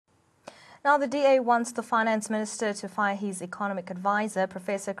Now, the DA wants the finance minister to fire his economic advisor,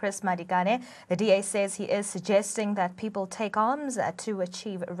 Professor Chris Malikane. The DA says he is suggesting that people take arms to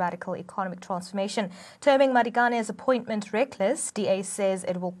achieve radical economic transformation. Terming Malikane's appointment reckless, DA says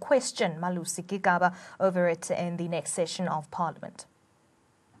it will question Malusi Gigaba over it in the next session of Parliament.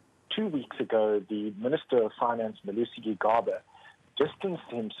 2 weeks ago, the Minister of Finance, Malusi Gigaba, distanced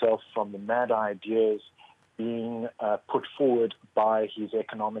himself from the mad ideas being put forward by his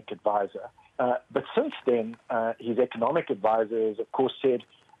economic advisor. But since then, his economic advisor has, of course, said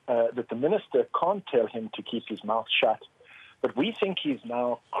that the minister can't tell him to keep his mouth shut. But we think he's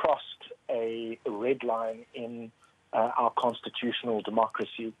now crossed a red line in our constitutional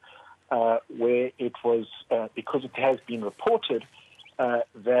democracy, where it was, because it has been reported,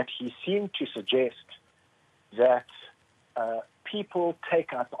 that he seemed to suggest that people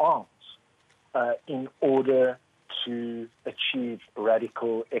take up arms in order to achieve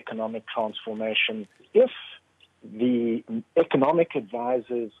radical economic transformation. If the economic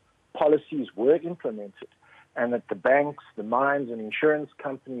advisors' policies were implemented and that the banks, the mines and insurance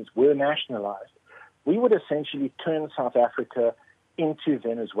companies were nationalized, we would essentially turn South Africa into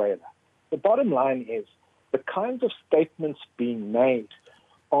Venezuela. The bottom line is the kinds of statements being made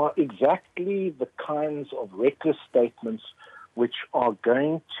are exactly the kinds of reckless statements which are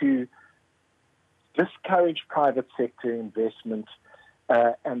going to discourage private sector investment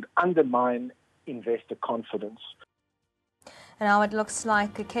and undermine investor confidence. Now it looks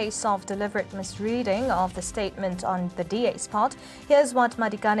like a case of deliberate misreading of the statement on the DA's part. Here's what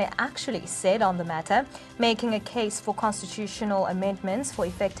Malikane actually said on the matter. Making a case for constitutional amendments for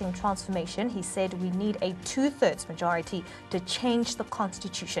effecting transformation, he said we need a 2/3 majority to change the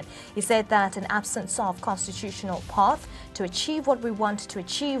constitution. He said that in absence of constitutional path to achieve what we want to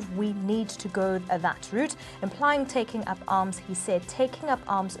achieve, we need to go that route. Implying taking up arms, he said taking up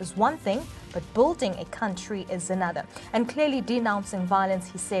arms is one thing, but building a country is another. And clearly denouncing violence,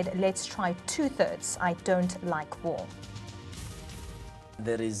 he said, let's try 2/3. I don't like war.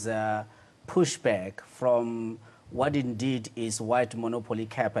 There is a pushback from what indeed is white monopoly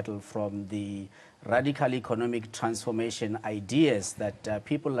capital, from the radical economic transformation ideas that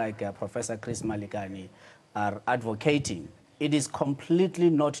people like Professor Chris Malikane are advocating. It is completely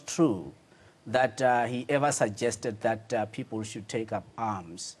not true that he ever suggested that people should take up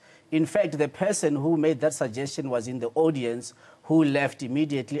arms. In fact, the person who made that suggestion was in the audience, who left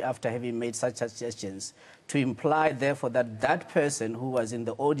immediately after having made such suggestions, to imply, therefore, that that person who was in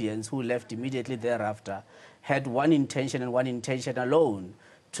the audience, who left immediately thereafter, had one intention and one intention alone,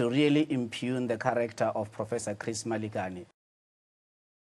 to really impugn the character of Professor Chris Malikane.